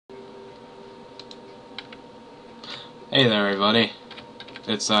Hey there, everybody.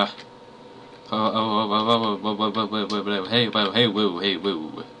 It's hey,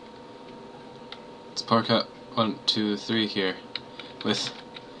 woo. It's Parka 1, 2, 3 here, with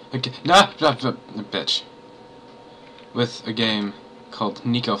bitch, with a game called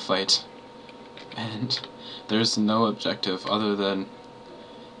Nekofight, and there's no objective other than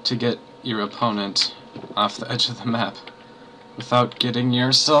to get your opponent off the edge of the map without getting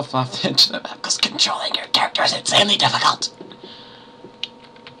yourself off the edge of the map, because controlling your character is insanely difficult.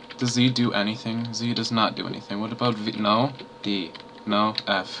 Does Z do anything? Z does not do anything. What about V? No. D. No.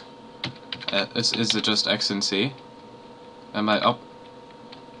 F. Is it just X and C? Am I... Oh.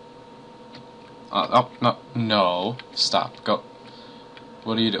 Oh, no. No. Stop. Go.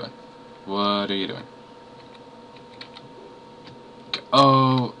 What are you doing? What are you doing?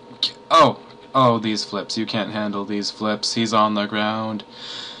 Oh. Oh. Oh, these flips. You can't handle these flips. He's on the ground.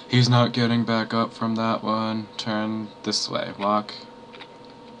 He's not getting back up from that one. Turn this way. Walk.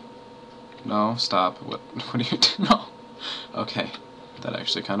 No, stop. What are you doing? No. Okay. That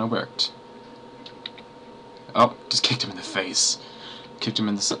actually kind of worked. Oh, just kicked him in the face. Kicked him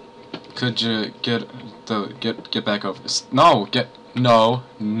in the... Could you get back over this? No,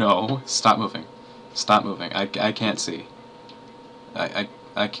 no, stop moving. Stop moving. I can't see. I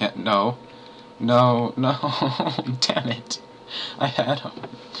can't, no, damn it. I had him.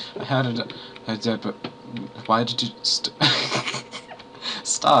 I did, but why did you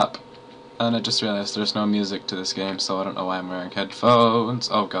stop? And I just realized there's no music to this game, so I don't know why I'm wearing headphones.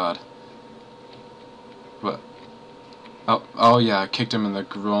 Oh god. What? Oh yeah, I kicked him in the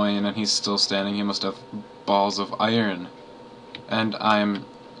groin and he's still standing. He must have balls of iron. And I'm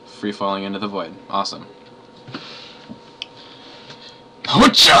free falling into the void. Awesome.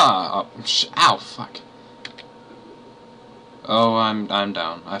 Hoocha! Ow, fuck. Oh, I'm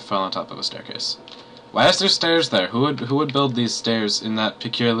down. I fell on top of a staircase. Why is there stairs there? Who would build these stairs in that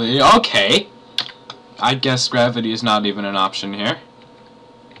peculiarly... Okay! I guess gravity is not even an option here.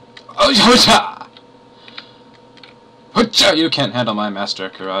 Oh, hoocha! Hoocha! You can't handle my master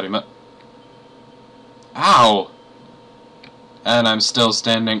karate. Ow! And I'm still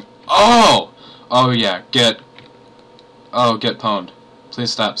standing. Oh! Oh yeah, get pwned.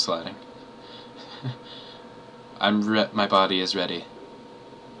 Please stop sliding. My body is ready.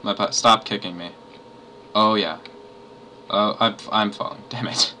 Stop kicking me. Oh yeah. Oh, I'm falling. Damn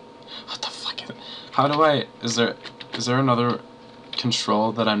it. What the fuck is it? How do I... Is there another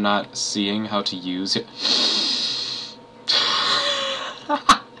control that I'm not seeing how to use it?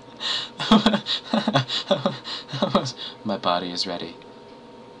 My body is ready.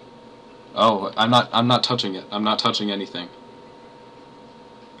 Oh, I'm not touching it. I'm not touching anything.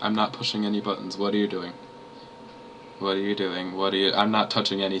 I'm not pushing any buttons. What are you doing? What are you doing? I'm not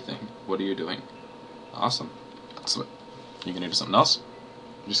touching anything. What are you doing? Awesome. So, you gonna do something else?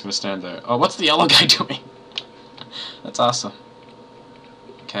 You're just gonna stand there. Oh, what's the yellow guy doing? That's awesome.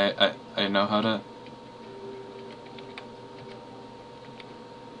 Okay, I know how to...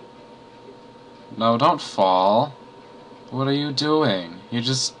 No, don't fall. What are you doing? You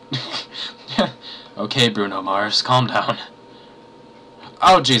just... Okay, Bruno Mars, calm down.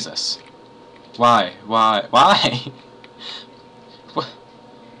 Oh, Jesus. Why? What?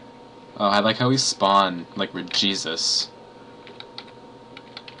 Oh, I like how we spawn like we're Jesus.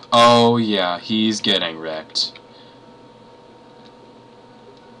 Oh yeah, he's getting wrecked.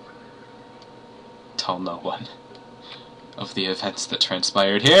 Tell no one of the events that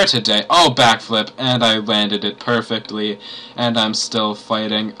transpired here today. Oh, backflip, and I landed it perfectly, and I'm still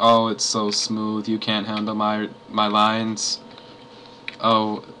fighting. Oh, it's so smooth, you can't handle my lines.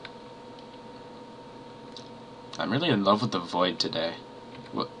 Oh, I'm really in love with the void today.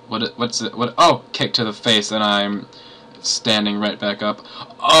 What's it? Oh, kick to the face, and I'm standing right back up.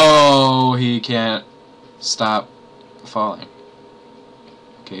 Oh, he can't stop falling.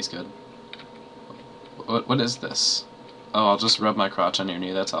 Okay, he's good. What is this? Oh, I'll just rub my crotch on your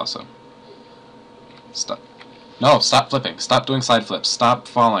knee. That's awesome. Stop. No, stop flipping. Stop doing side flips. Stop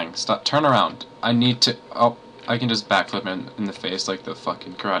falling. Stop. Turn around. I need to... Oh, I can just backflip in the face like the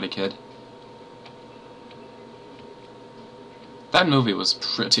fucking Karate Kid. That movie was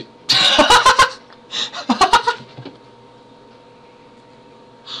pretty...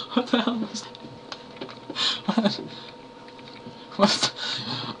 What the hell was that? What?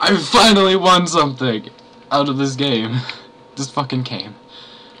 I finally won something out of this game. This fucking game.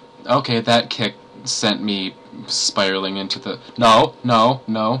 Okay, that kick sent me spiraling into the... No.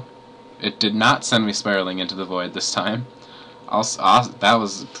 It did not send me spiraling into the void this time. That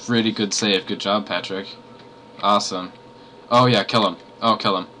was a pretty good save. Good job, Patrick. Awesome. Oh yeah, kill him. Oh,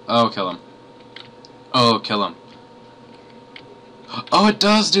 kill him. Oh, kill him. Oh, kill him. Oh, it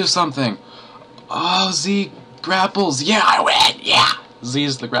does do something! Oh, Z grapples! Yeah, I win! Yeah! Z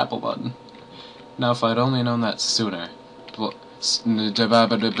is the grapple button. Now, if I'd only known that sooner... Well, no,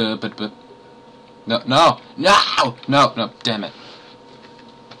 damn it.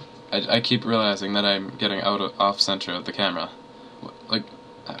 I keep realizing that I'm getting off center of the camera. Like,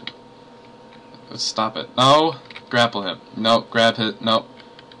 stop it. No! Grapple him. No, grab his... No.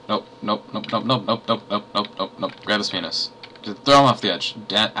 Nope. Grab his penis. Just throw him off the edge.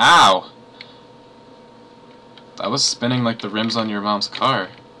 Ow! I was spinning like the rims on your mom's car.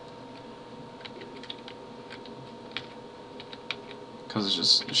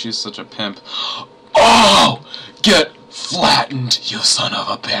 Cause she's such a pimp. Oh! Get flattened, you son of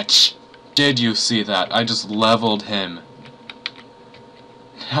a bitch! Did you see that? I just leveled him.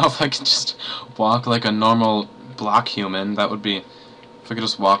 Now if I could just walk like a normal block human, that would be... If I could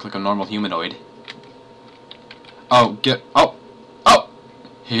just walk like a normal humanoid. Oh, oh!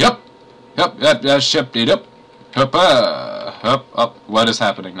 Yep, ship, yep. Up. What is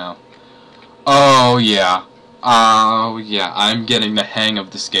happening now? Oh, yeah. I'm getting the hang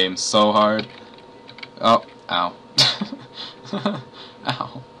of this game so hard. Oh, ow.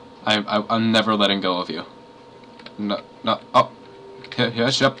 Ow. I'm never letting go of you. No, oh.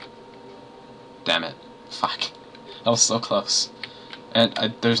 Here, ship. Damn it. Fuck. That was so close. And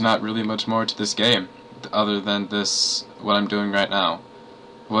there's not really much more to this game, other than this, what I'm doing right now.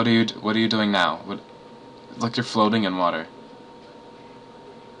 What are you doing now? Look, you're floating in water.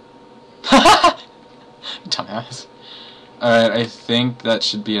 Dumbass. Alright, I think that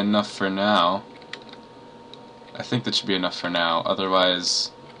should be enough for now.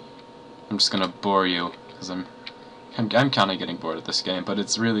 Otherwise, I'm just gonna bore you, because I'm kinda getting bored of this game, but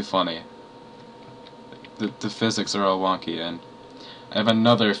it's really funny. The physics are all wonky, and I have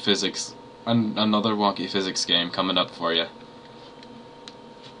another wonky physics game coming up for you.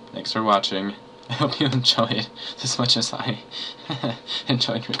 Thanks for watching. I hope you enjoy it as much as I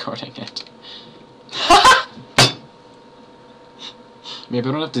enjoyed recording it. Maybe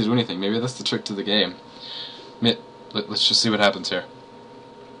I don't have to do anything. Maybe that's the trick to the game. Let's just see what happens here.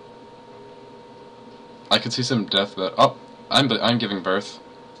 I could see some death, but oh, I'm giving birth.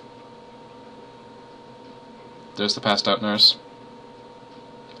 There's the passed out nurse.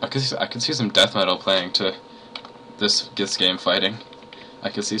 I could see some death metal playing to this game fighting. I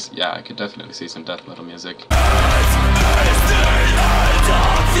could definitely see some death metal music.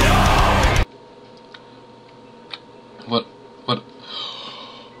 What?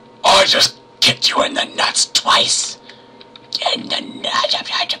 I just kicked you in the nuts twice! In the nuts!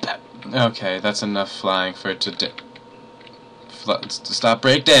 Okay, that's enough flying for it to stop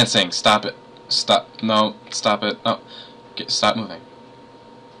breakdancing! Stop it! Stop! No! Stop it! No! Stop moving.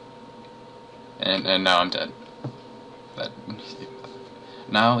 And now I'm dead.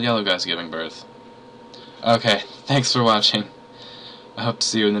 Now Yellow Guy's giving birth. Okay, thanks for watching. I hope to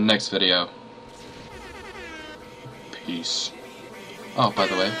see you in the next video. Peace. Oh, by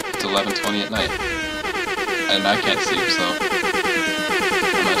the way, it's 11:20 at night. And I can't sleep, so I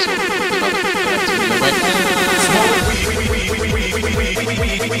might as well put the next video right now.